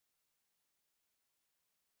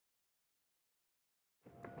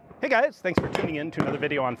Hey guys, thanks for tuning in to another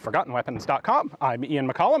video on ForgottenWeapons.com. I'm Ian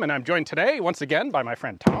McCollum, and I'm joined today, once again, by my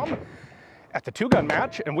friend Tom at the two-gun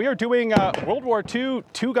match, and we are doing World War II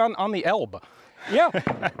two-gun on the Elbe. Yeah,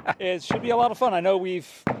 it should be a lot of fun. I know we've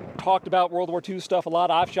talked about World War II stuff a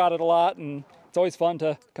lot. I've shot it a lot, and it's always fun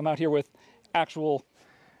to come out here with actual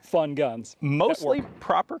fun guns. Mostly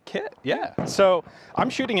proper kit, yeah. So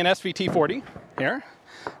I'm shooting an SVT40 here.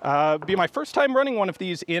 Be my first time running one of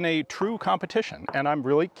these in a true competition, and I'm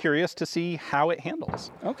really curious to see how it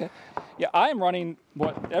handles. Okay. Yeah, I am running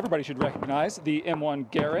what everybody should recognize, the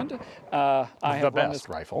M1 Garand. I have run this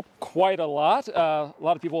rifle quite a lot. A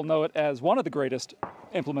lot of people know it as one of the greatest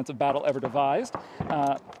implements of battle ever devised.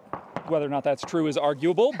 Whether or not that's true is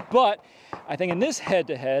arguable, but I think in this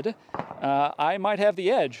head-to-head, I might have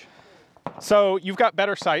the edge. So you've got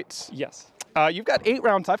better sights. Yes. You've got 8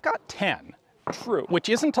 rounds, I've got 10. True. Which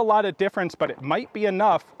isn't a lot of difference, but it might be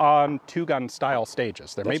enough on two-gun style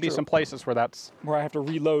stages. There may be some places where where I have to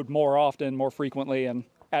reload more often, more frequently, and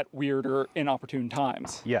at weird or inopportune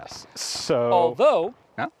times. Yes. So although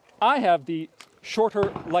I have the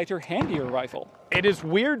shorter, lighter, handier rifle. It is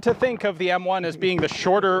weird to think of the M1 as being the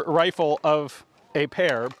shorter rifle of a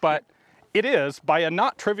pair, but it is by a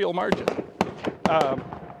not trivial margin.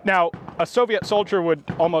 Now, a Soviet soldier would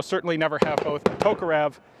almost certainly never have both a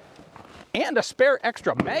Tokarev and a spare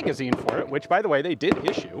extra magazine for it, which, by the way, they did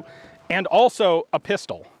issue, and also a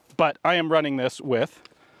pistol. But I am running this with,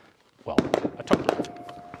 well, a Tokarev.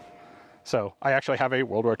 So I actually have a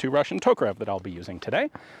World War II Russian Tokarev that I'll be using today.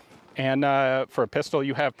 And for a pistol,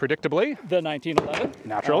 you have, predictably, the 1911.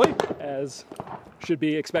 Naturally. As should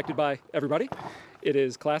be expected by everybody. It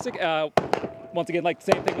is classic. Once again, like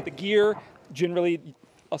the same thing with the gear. Generally,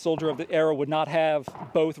 a soldier of the era would not have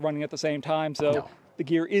both running at the same time, so no. The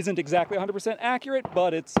gear isn't exactly 100% accurate,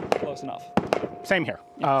 but it's close enough. Same here.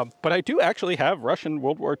 Yeah. But I do actually have Russian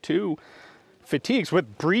World War II fatigues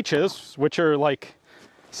with breeches, which are like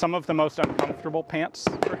some of the most uncomfortable pants,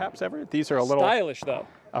 perhaps, ever. These are a little stylish, though.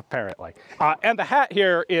 Apparently. And the hat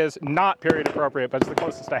here is not period appropriate, but it's the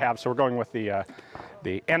closest I have, so we're going with the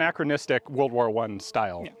anachronistic World War I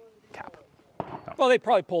style cap. Well, they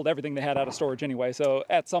probably pulled everything they had out of storage anyway, so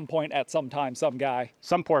at some point, at some time, some guy.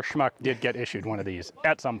 Some poor schmuck did get issued one of these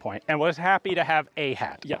at some point and was happy to have a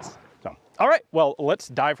hat. Yes. So, all right, well, let's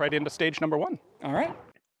dive right into stage number 1. All right.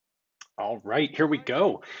 All right, here we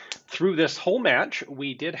go. Through this whole match,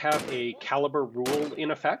 we did have a caliber rule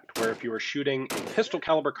in effect, where if you were shooting a pistol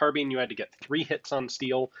caliber carbine, you had to get 3 hits on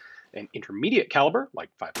steel. An intermediate caliber, like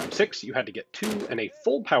 5.56, you had to get 2, and a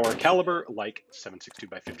full power caliber, like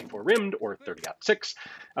 7.62x54 rimmed or 30-06,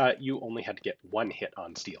 you only had to get 1 hit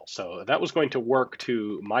on steel. So that was going to work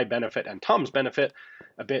to my benefit and Tom's benefit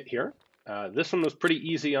a bit here. This one was pretty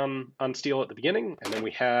easy on steel at the beginning, and then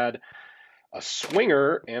we had a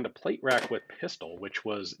swinger and a plate rack with pistol, which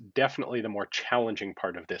was definitely the more challenging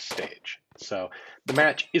part of this stage. So the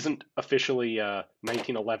match isn't officially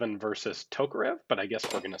 1911 versus Tokarev, but I guess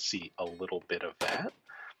we're going to see a little bit of that.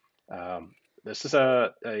 This is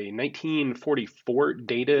a 1944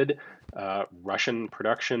 dated Russian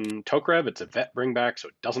production Tokarev. It's a vet bringback, so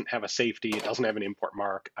it doesn't have a safety. It doesn't have an import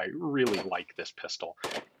mark. I really like this pistol,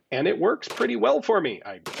 and it works pretty well for me,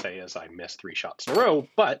 I'd say, as I miss 3 shots in a row,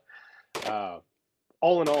 but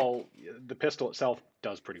all in all, the pistol itself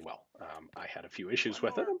does pretty well. I had a few issues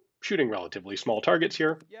with it. I'm shooting relatively small targets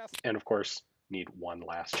here, and of course, need 1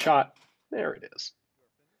 last shot. There it is.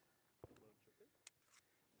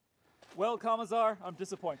 Well, Commissar, I'm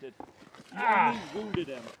disappointed. You only wounded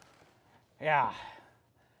him. Yeah.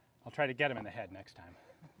 I'll try to get him in the head next time.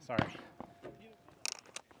 Sorry.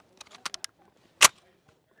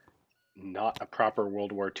 Not a proper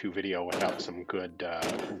World War II video without some good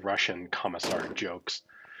Russian commissar jokes.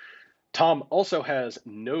 Tom also has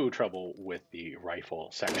no trouble with the rifle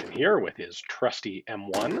section here with his trusty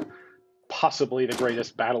M1, possibly the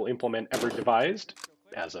greatest battle implement ever devised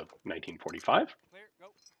as of 1945.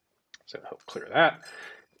 So he'll clear that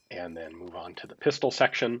and then move on to the pistol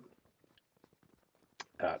section.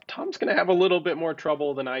 Tom's going to have a little bit more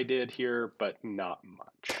trouble than I did here, but not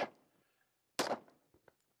much.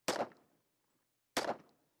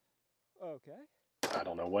 Okay. I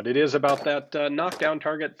don't know what it is about that knockdown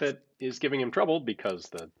target that is giving him trouble, because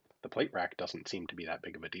the plate rack doesn't seem to be that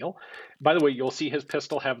big of a deal. By the way, you'll see his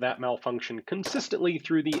pistol have that malfunction consistently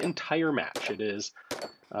through the entire match. It's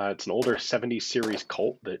an older 70s series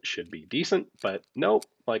Colt that should be decent, but nope,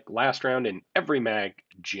 like last round, and every mag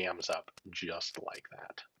jams up just like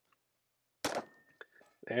that.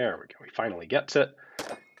 There we go, he finally gets it.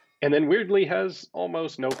 And then weirdly has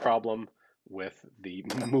almost no problem with the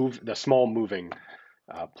small moving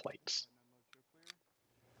plates.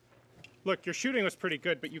 Look, your shooting was pretty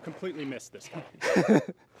good, but you completely missed this time.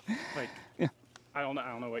 Like, Yeah. I don't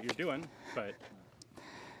know what you're doing, but.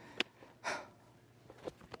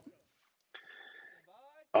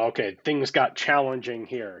 Okay, things got challenging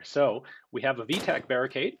here. So we have a VTAC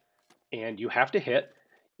barricade, and you have to hit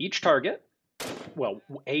each target, well,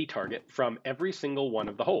 a target from every single one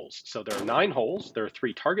of the holes. So there are 9 holes. There are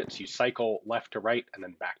 3 targets. You cycle left to right and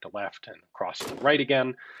then back to left and across to the right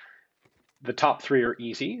again. The top 3 are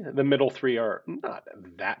easy. The middle 3 are not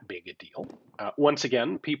that big a deal. Once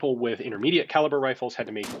again, people with intermediate caliber rifles had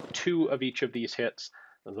to make 2 of each of these hits.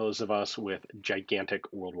 Those of us with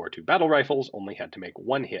gigantic World War II battle rifles only had to make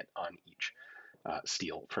 1 hit on each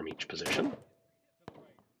steel from each position.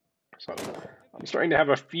 So I'm starting to have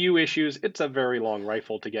a few issues. It's a very long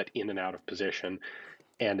rifle to get in and out of position.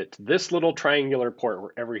 And it's this little triangular port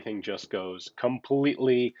where everything just goes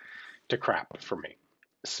completely to crap for me.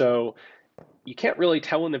 So you can't really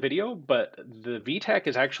tell in the video, but the VTAC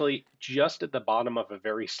is actually just at the bottom of a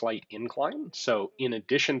very slight incline. So in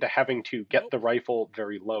addition to having to get the rifle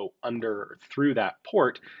very low under through that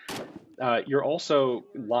port, you're also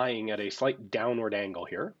lying at a slight downward angle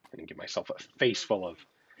here. I'm going to give myself a face full of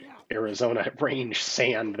Arizona range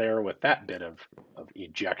sand there with that bit of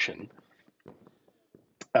ejection.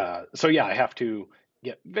 So yeah, I have to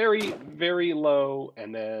get very, very low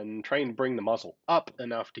and then try and bring the muzzle up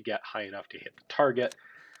enough to get high enough to hit the target.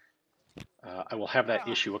 I will have that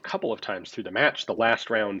issue a couple of times through the match. The last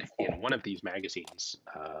round in one of these magazines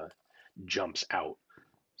jumps out.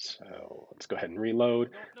 So let's go ahead and reload.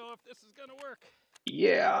 I don't know if this is going to work.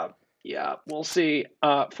 Yeah, we'll see.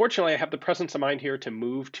 Fortunately, I have the presence of mind here to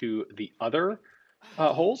move to the other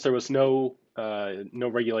holes. There was no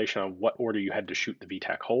regulation on what order you had to shoot the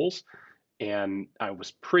VTAC holes. And I was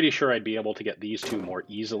pretty sure I'd be able to get these 2 more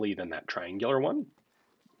easily than that triangular one.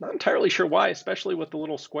 Not entirely sure why, especially with the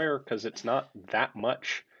little square, because it's not that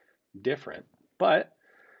much different. But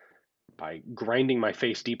by grinding my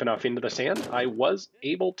face deep enough into the sand, I was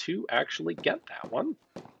able to actually get that one.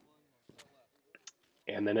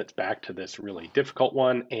 And then it's back to this really difficult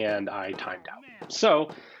one, and I timed out. So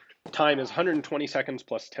time is 120 seconds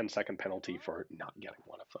plus 10-second penalty for not getting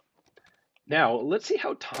one of them. Now, let's see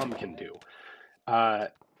how Tom can do.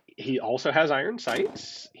 He also has iron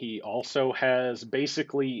sights. He also has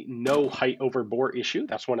basically no height over bore issue.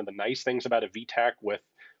 That's one of the nice things about a VTAC with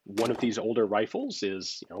one of these older rifles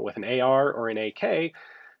is, with an AR or an AK,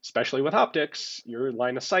 especially with optics, your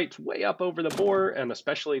line of sight's way up over the bore, and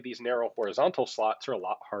especially these narrow horizontal slots are a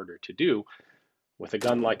lot harder to do. With a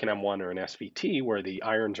gun like an M1 or an SVT, where the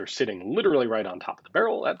irons are sitting literally right on top of the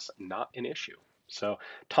barrel, that's not an issue. So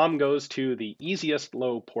Tom goes to the easiest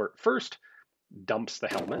low port first, dumps the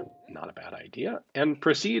helmet, not a bad idea, and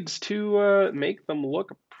proceeds to make them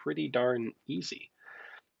look pretty darn easy.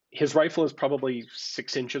 His rifle is probably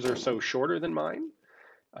 6 inches or so shorter than mine.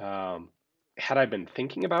 Had I been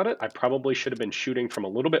thinking about it, I probably should have been shooting from a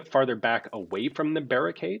little bit farther back away from the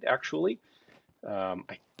barricade, actually.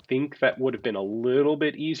 I think that would have been a little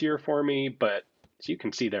bit easier for me, but as you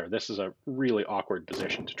can see there, this is a really awkward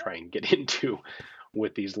position to try and get into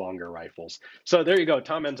with these longer rifles. So there you go.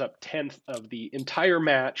 Tom ends up 10th of the entire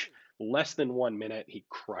match, less than 1 minute. He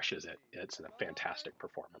crushes it. It's a fantastic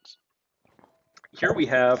performance. Here we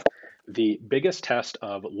have the biggest test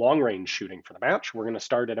of long-range shooting for the match. We're going to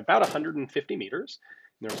start at about 150 meters.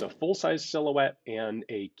 There's a full-size silhouette and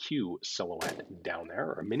a Q silhouette down there,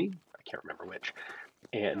 or a mini. I can't remember which.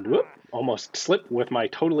 And whoop, almost slipped with my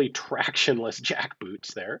totally tractionless jack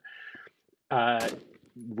boots there.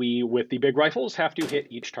 We, with the big rifles, have to hit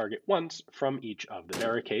each target once from each of the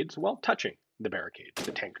barricades while touching the barricades,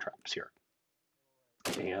 the tank traps here.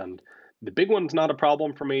 And the big one's not a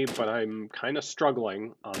problem for me, but I'm kind of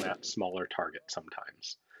struggling on that smaller target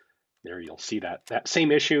sometimes. There you'll see that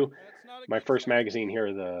same issue. My first magazine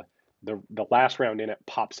here, the last round in it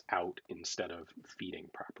pops out instead of feeding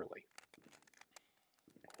properly.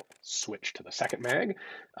 Switch to the second mag.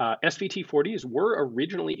 SVT40s were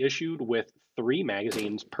originally issued with 3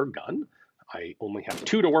 magazines per gun. I only have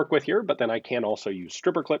 2 to work with here, but then I can also use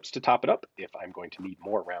stripper clips to top it up if I'm going to need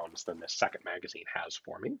more rounds than this second magazine has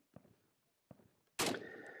for me.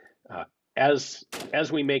 As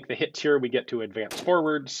we make the hits here, we get to advance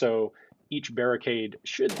forward, so each barricade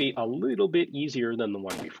should be a little bit easier than the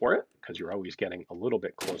one before it, because you're always getting a little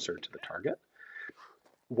bit closer to the target.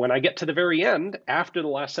 When I get to the very end, after the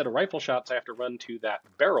last set of rifle shots, I have to run to that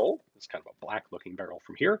barrel, it's kind of a black-looking barrel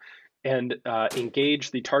from here, and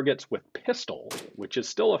engage the targets with pistol, which is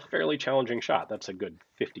still a fairly challenging shot. That's a good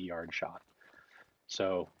 50-yard shot.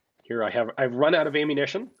 So here I've run out of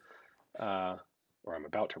ammunition, or I'm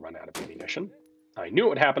about to run out of ammunition. I knew it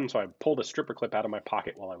would happen, so I pulled a stripper clip out of my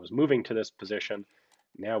pocket while I was moving to this position.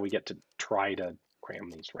 Now we get to try to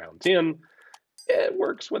cram these rounds in. It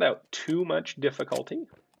works without too much difficulty.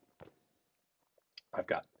 I've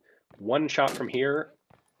got one shot from here.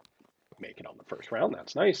 Make it on the first round,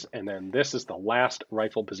 that's nice. And then this is the last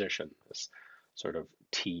rifle position, this sort of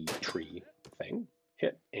T-tree thing.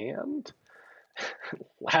 Hit, and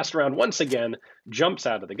last round once again jumps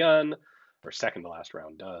out of the gun, or second to last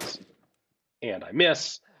round does, and I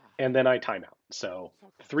miss, and then I time out. So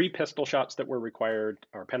 3 pistol shots that were required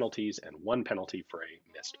are penalties, and 1 penalty for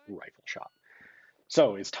a missed rifle shot.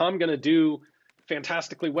 So is Tom going to do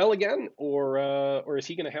fantastically well again, or is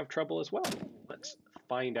he going to have trouble as well? Let's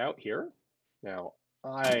find out here. Now,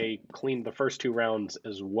 I cleaned the first 2 rounds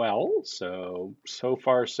as well, so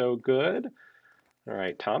far so good. All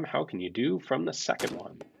right, Tom, how can you do from the second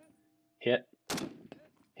one? Hit,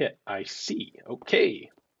 hit, I see.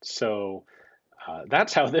 Okay, so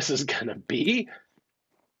that's how this is going to be.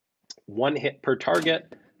 1 hit per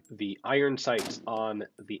target. The iron sights on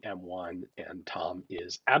the M1, and Tom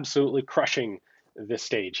is absolutely crushing this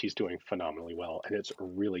stage. He's doing phenomenally well, and it's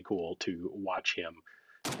really cool to watch him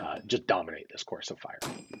just dominate this course of fire.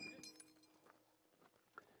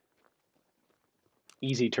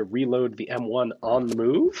 Easy to reload the M1 on the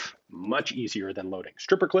move, much easier than loading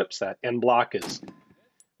stripper clips. That end block is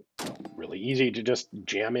really easy to just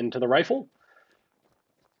jam into the rifle.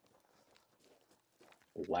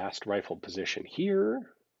 Last rifle position here.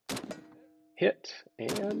 Hit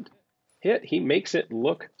and hit. He makes it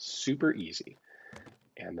look super easy.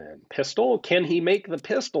 And then pistol. Can he make the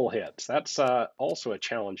pistol hits? That's also a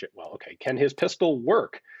challenge. Well, okay. Can his pistol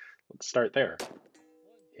work? Let's start there.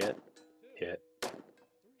 Hit, hit,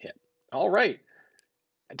 hit. All right.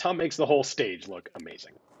 And Tom makes the whole stage look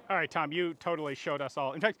amazing. All right, Tom, you totally showed us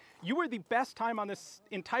all. In fact, you were the best time on this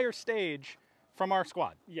entire stage from our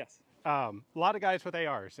squad. Yes. A lot of guys with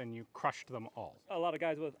ARs, and you crushed them all. A lot of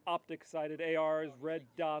guys with optic-sighted ARs, red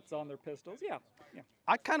dots on their pistols. Yeah.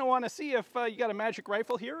 I kind of want to see if you got a magic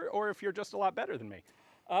rifle here, or if you're just a lot better than me.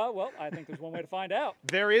 Well, I think there's one way to find out.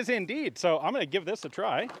 There is indeed. So I'm going to give this a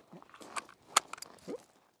try.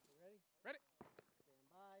 Ready?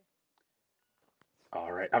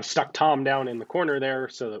 All right, I've stuck Tom down in the corner there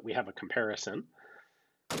so that we have a comparison,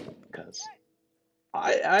 because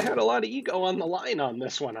I had a lot of ego on the line on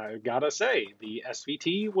this one, I gotta say. The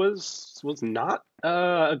SVT was not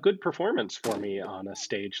a good performance for me on a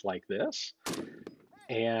stage like this.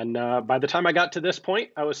 And by the time I got to this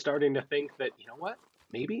point, I was starting to think that, you know what,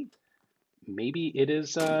 maybe it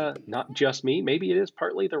is not just me, maybe it is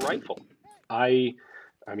partly the rifle. I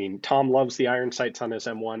mean, Tom loves the iron sights on his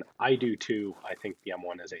M1. I do too. I think the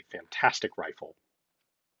M1 is a fantastic rifle.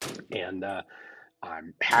 And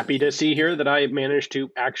I'm happy to see here that I managed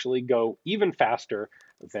to actually go even faster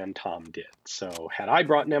than Tom did. So had I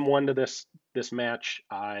brought an M1 to this match,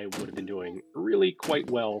 I would have been doing really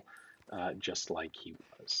quite well, just like he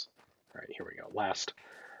was. All right, here we go.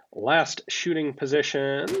 Last shooting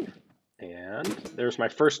position, and there's my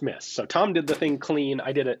first miss. So Tom did the thing clean.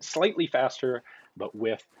 I did it slightly faster, but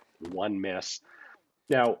with 1 miss.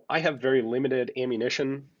 Now, I have very limited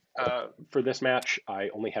ammunition for this match. I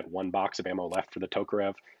only had 1 box of ammo left for the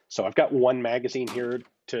Tokarev, so I've got 1 magazine here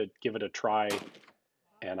to give it a try,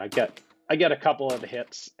 and I get a couple of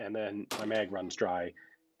hits, and then my mag runs dry,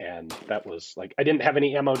 and that was like, I didn't have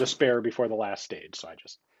any ammo to spare before the last stage, so I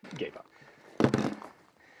just gave up.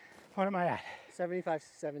 What am I at?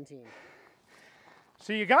 75-17.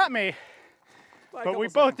 So you got me, but we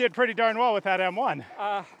both did pretty darn well with that M1.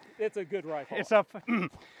 It's a good rifle.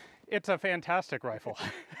 It's a fantastic rifle.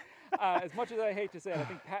 As much as I hate to say it, I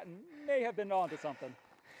think Patton may have been onto something.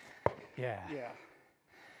 Yeah. Yeah.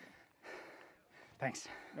 Thanks.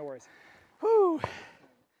 No worries. Whew.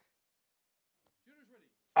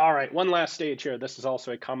 All right, one last stage here. This is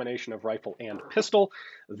also a combination of rifle and pistol.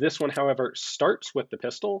 This one, however, starts with the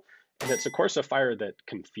pistol, and it's a course of fire that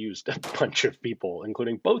confused a bunch of people,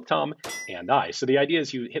 including both Tom and I. So the idea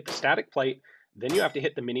is you hit the static plate, then you have to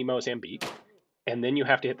hit the mini Mozambique, and then you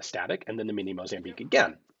have to hit the static, and then the mini Mozambique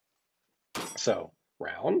again. So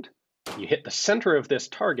round, you hit the center of this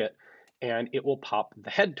target, and it will pop the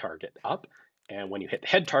head target up, and when you hit the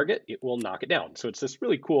head target, it will knock it down. So it's this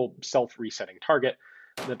really cool self-resetting target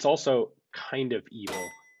that's also kind of evil,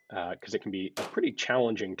 because it can be a pretty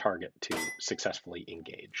challenging target to successfully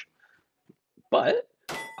engage. But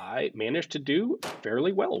I managed to do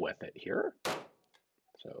fairly well with it here.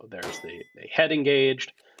 So there's the head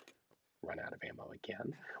engaged. Run out of ammo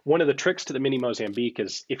again. One of the tricks to the mini Mozambique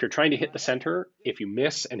is if you're trying to hit the center, if you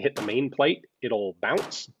miss and hit the main plate, it'll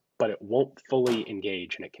bounce, but it won't fully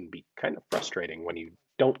engage, and it can be kind of frustrating when you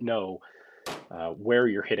don't know where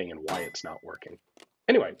you're hitting and why it's not working.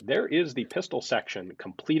 Anyway, there is the pistol section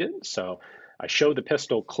completed. So I show the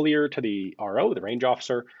pistol clear to the RO, the range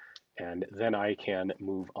officer, and then I can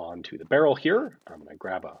move on to the barrel here. I'm going to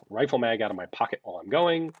grab a rifle mag out of my pocket while I'm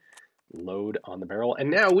going, load on the barrel,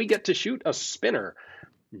 and now we get to shoot a spinner.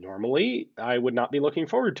 Normally, I would not be looking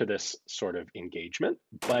forward to this sort of engagement,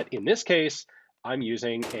 but in this case, I'm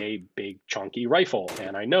using a big chunky rifle,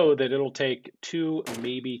 and I know that it'll take 2,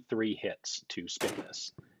 maybe 3 hits to spin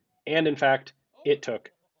this. And in fact, it took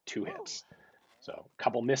 2 hits. So a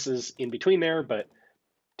couple misses in between there, but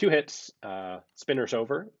 2 hits, spinner's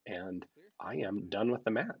over, and I am done with the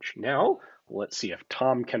match. Now, let's see if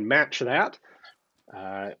Tom can match that.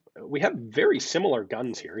 We have very similar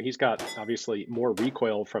guns here. He's got, obviously, more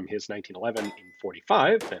recoil from his 1911 in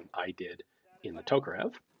 45 than I did in the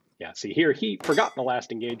Tokarev. Yeah, see here, he forgot the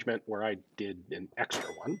last engagement where I did an extra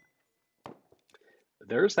one.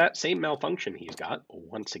 There's that same malfunction he's got,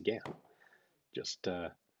 once again. Just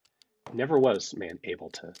never was, man,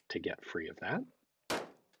 able to get free of that.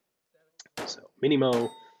 So,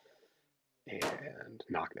 Minimo, and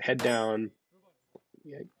knock the head down.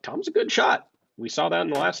 Yeah, Tom's a good shot. We saw that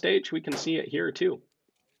in the last stage. We can see it here, too.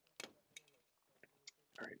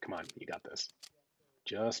 All right, come on, you got this.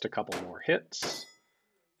 Just a couple more hits.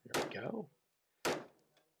 There we go. And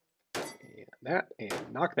that,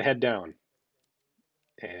 and knock the head down.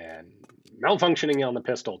 And malfunctioning on the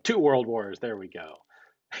pistol. 2 World Wars, there we go.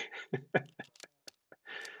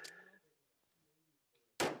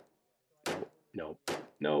 Nope,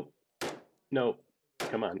 nope, nope,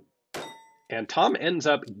 come on. And Tom ends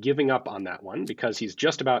up giving up on that one because he's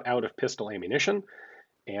just about out of pistol ammunition.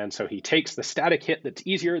 And so he takes the static hit that's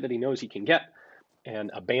easier that he knows he can get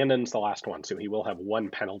and abandons the last one. So he will have 1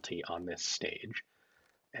 penalty on this stage.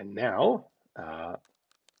 And now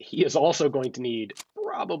he is also going to need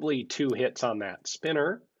probably 2 hits on that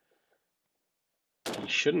spinner. He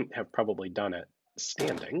shouldn't have probably done it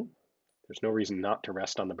standing. There's no reason not to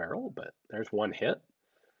rest on the barrel, but there's 1 hit.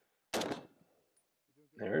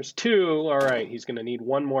 There's 2. All right, he's going to need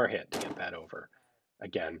 1 more hit to get that over.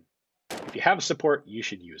 Again, if you have support, you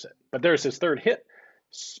should use it. But there's his 3rd hit.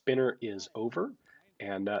 Spinner is over,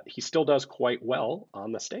 and he still does quite well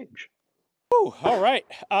on the stage. Ooh, all right.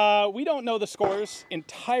 We don't know the scores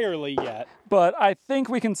entirely yet. But I think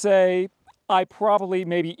we can say I probably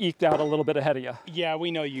maybe eked out a little bit ahead of you. Yeah,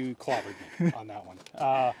 we know you clobbered me on that one.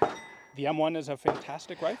 The M1 is a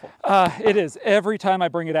fantastic rifle. It is. Every time I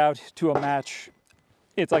bring it out to a match,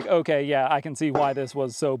 it's like, okay, yeah, I can see why this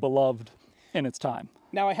was so beloved in its time.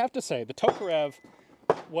 Now, I have to say, the Tokarev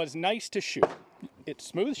was nice to shoot. It's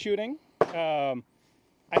smooth shooting. I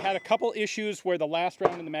had a couple issues where the last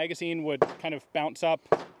round in the magazine would kind of bounce up.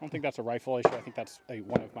 I don't think that's a rifle issue. I think that's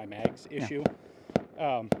one of my mags issue.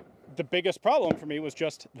 Yeah. The biggest problem for me was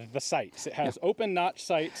just the sights. It has open notch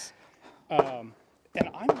sights. And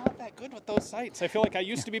I'm not that good with those sights. I feel like I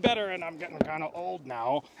used to be better, and I'm getting kind of old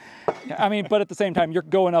now. I mean, but at the same time, you're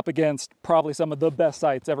going up against probably some of the best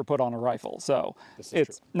sights ever put on a rifle. So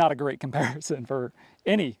it's not a great comparison for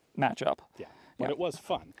any matchup. Yeah, but it was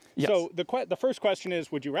fun. Yes. So the first question is,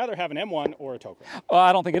 would you rather have an M1 or a Tokarev?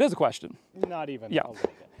 I don't think it is a question. Not even. Yeah.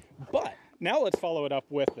 But now let's follow it up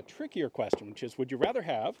with the trickier question, which is, would you rather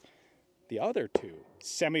have the other 2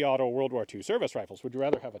 semi-auto World War II service rifles? Would you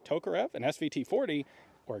rather have a Tokarev, an SVT40,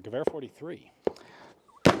 or a Gewehr-43?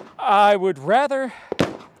 I would rather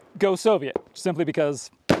go Soviet, simply because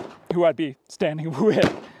who I'd be standing with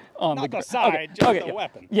on Not the side, just the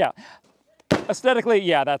weapon. Yeah. Aesthetically,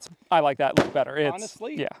 yeah, I like that look better.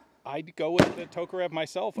 Honestly, yeah. I'd go with the Tokarev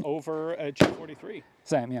myself over a G43.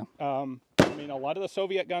 Same, yeah. I mean, a lot of the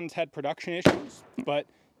Soviet guns had production issues, but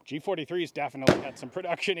G43s definitely had some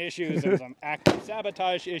production issues and some active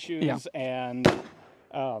sabotage issues, and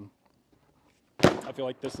I feel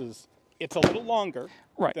like it's a little longer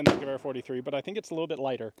than the Gewehr-43, but I think it's a little bit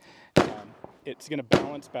lighter. It's going to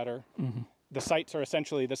balance better. Mm-hmm. The sights are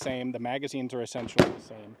essentially the same. The magazines are essentially the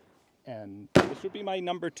same. And this would be my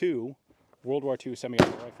number 2 World War II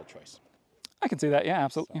semi-auto rifle choice. I can see that, yeah,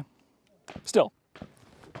 absolutely. So. Yeah. Still,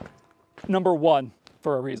 number 1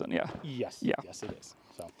 for a reason, yeah. Yes, yeah. Yes, it is.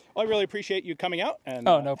 So, well, I really appreciate you coming out and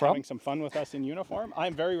no problem. Having some fun with us in uniform.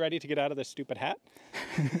 I'm very ready to get out of this stupid hat.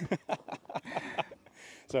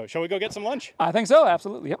 So, shall we go get some lunch? I think so,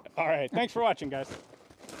 absolutely, yep. All right, thanks for watching, guys.